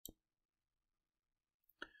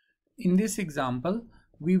In this example,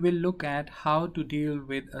 we will look at how to deal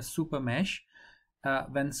with a supermesh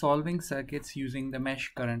when solving circuits using the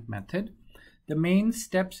mesh current method. The main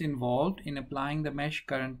steps involved in applying the mesh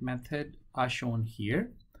current method are shown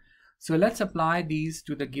here. So let's apply these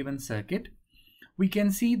to the given circuit. We can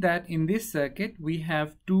see that in this circuit we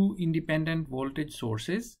have two independent voltage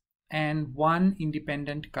sources and one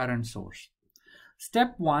independent current source.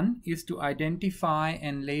 Step 1 is to identify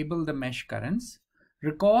and label the mesh currents.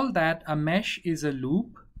 Recall that a mesh is a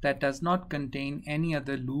loop that does not contain any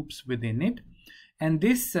other loops within it, and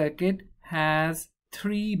this circuit has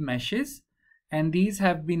three meshes, and these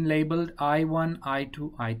have been labeled I1,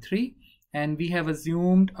 I2, I3, and we have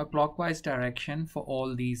assumed a clockwise direction for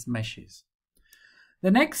all these meshes. The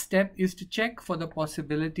next step is to check for the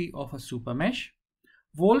possibility of a supermesh.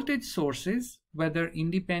 Voltage sources, whether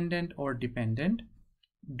independent or dependent,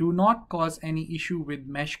 do not cause any issue with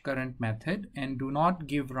mesh current method and do not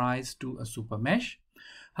give rise to a supermesh.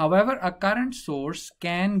 However, a current source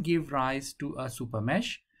can give rise to a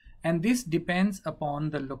supermesh, and this depends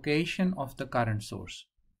upon the location of the current source.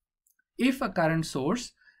 If a current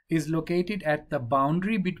source is located at the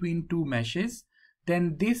boundary between two meshes,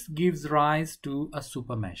 then this gives rise to a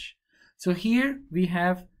supermesh. So here we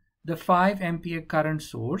have the 5 ampere current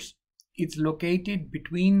source. It's located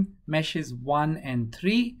between meshes 1 and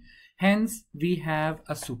 3. Hence, we have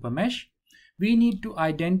a supermesh. We need to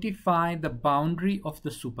identify the boundary of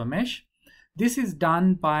the supermesh. This is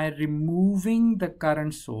done by removing the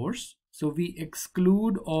current source. So we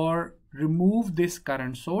exclude or remove this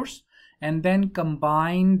current source and then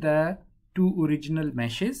combine the two original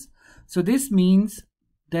meshes. So this means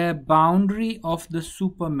the boundary of the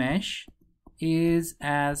supermesh is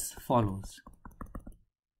as follows.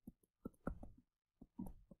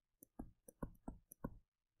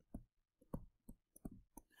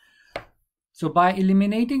 So by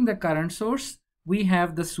eliminating the current source, we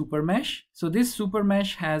have the supermesh. So this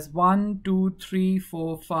supermesh has 1, 2, 3,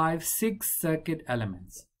 4, 5, 6 circuit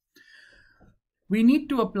elements. We need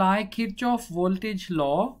to apply Kirchhoff voltage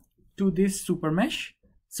law to this supermesh.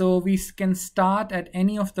 So we can start at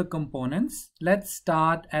any of the components. Let's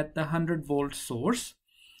start at the 100 volt source.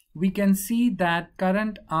 We can see that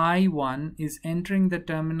current I1 is entering the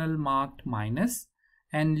terminal marked minus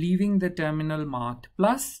and leaving the terminal marked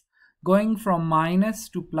plus. Going from minus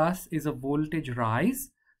to plus is a voltage rise.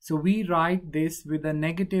 So we write this with a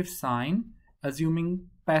negative sign, assuming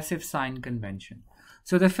passive sign convention.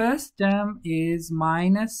 So the first term is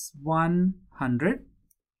minus 100.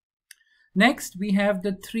 Next, we have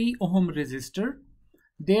the 3 ohm resistor.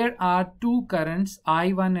 There are two currents,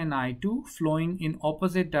 I1 and I2, flowing in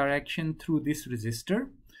opposite direction through this resistor.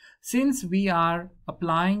 Since we are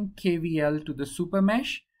applying KVL to the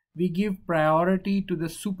supermesh, we give priority to the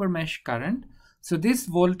supermesh current. So this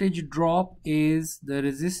voltage drop is the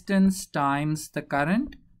resistance times the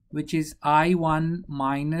current, which is I1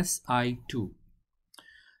 minus I2.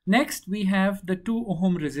 Next, we have the 2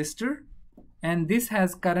 ohm resistor, and this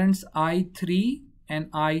has currents I3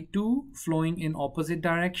 and I2 flowing in opposite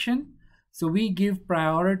direction. So we give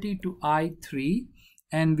priority to I3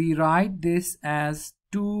 and we write this as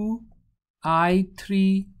 2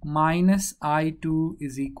 I3 minus I2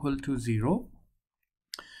 is equal to 0.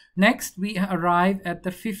 Next, we arrive at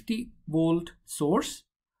the 50 volt source.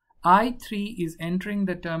 I3 is entering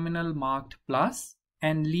the terminal marked plus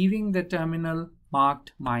and leaving the terminal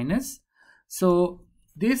marked minus. So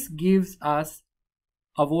this gives us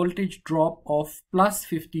a voltage drop of plus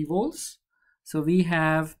 50 volts. So we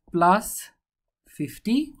have plus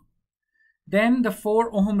 50. Then the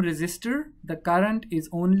 4 ohm resistor, the current is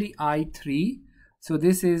only I3. So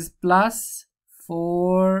this is plus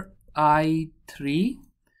 4 I3.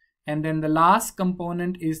 And then the last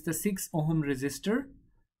component is the 6 ohm resistor,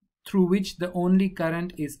 through which the only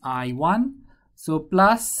current is I1. So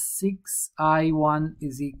plus 6 I1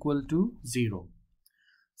 is equal to 0.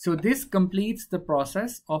 So this completes the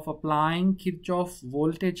process of applying Kirchhoff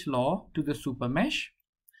voltage law to the supermesh.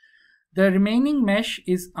 The remaining mesh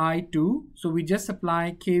is I2, so we just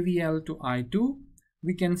apply KVL to I2.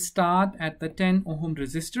 We can start at the 10 ohm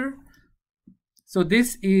resistor. So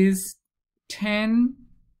this is 10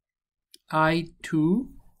 I2,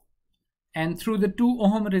 and through the 2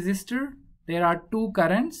 ohm resistor there are two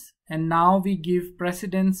currents, and now we give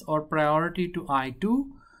precedence or priority to I2.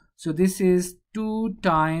 So this is 2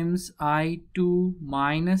 times I2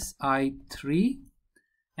 minus I3,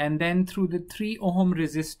 and then through the 3 ohm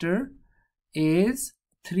resistor is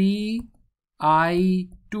 3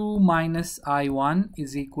 I2 minus I1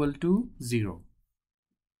 is equal to 0.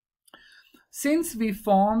 Since we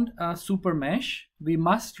formed a supermesh, we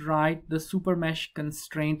must write the Supermesh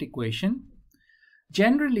constraint equation.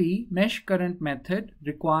 Generally, mesh current method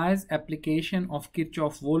requires application of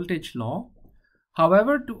Kirchhoff voltage law.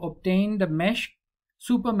 However, to obtain the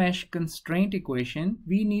Supermesh constraint equation,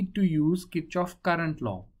 we need to use Kirchhoff current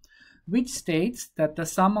law, which states that the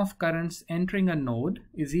sum of currents entering a node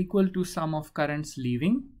is equal to sum of currents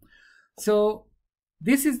leaving. So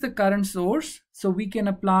this is the current source, so we can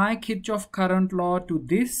apply Kirchhoff current law to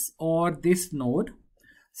this or this node.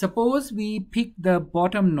 Suppose we pick the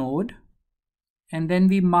bottom node and then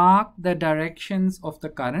we mark the directions of the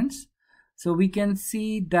currents. So we can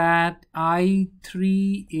see that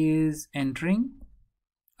I3 is entering,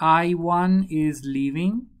 I1 is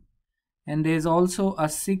leaving, and there's also a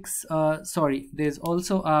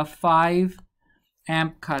 5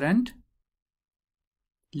 amp current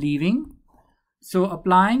leaving. So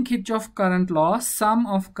applying Kirchhoff current law, sum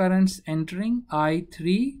of currents entering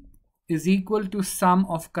I3 is equal to sum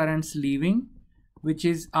of currents leaving, which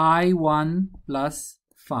is I1 plus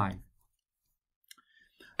 5.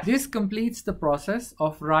 This completes the process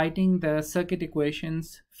of writing the circuit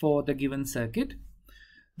equations for the given circuit.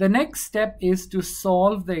 The next step is to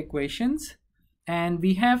solve the equations, and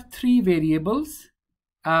we have three variables,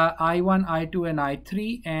 I1, I2 and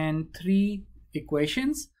I3, and three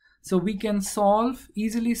equations. So we can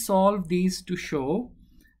easily solve these to show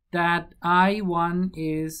that I1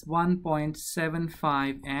 is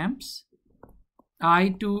 1.75 amps,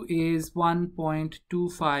 I2 is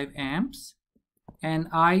 1.25 amps, and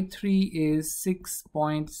I3 is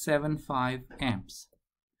 6.75 amps.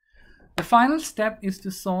 The final step is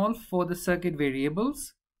to solve for the circuit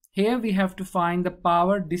variables. Here we have to find the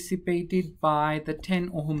power dissipated by the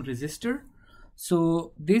 10 ohm resistor.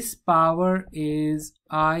 So this power is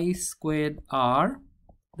I squared R.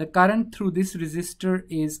 The current through this resistor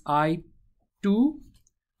is I2,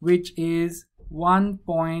 which is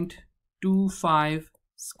 1.25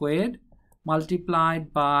 squared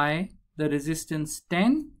multiplied by the resistance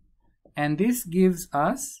 10, and this gives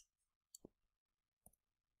us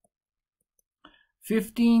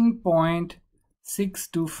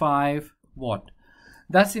 15.625 watt.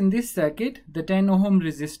 Thus, in this circuit, the 10 ohm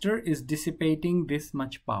resistor is dissipating this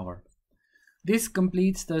much power. This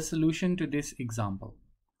completes the solution to this example.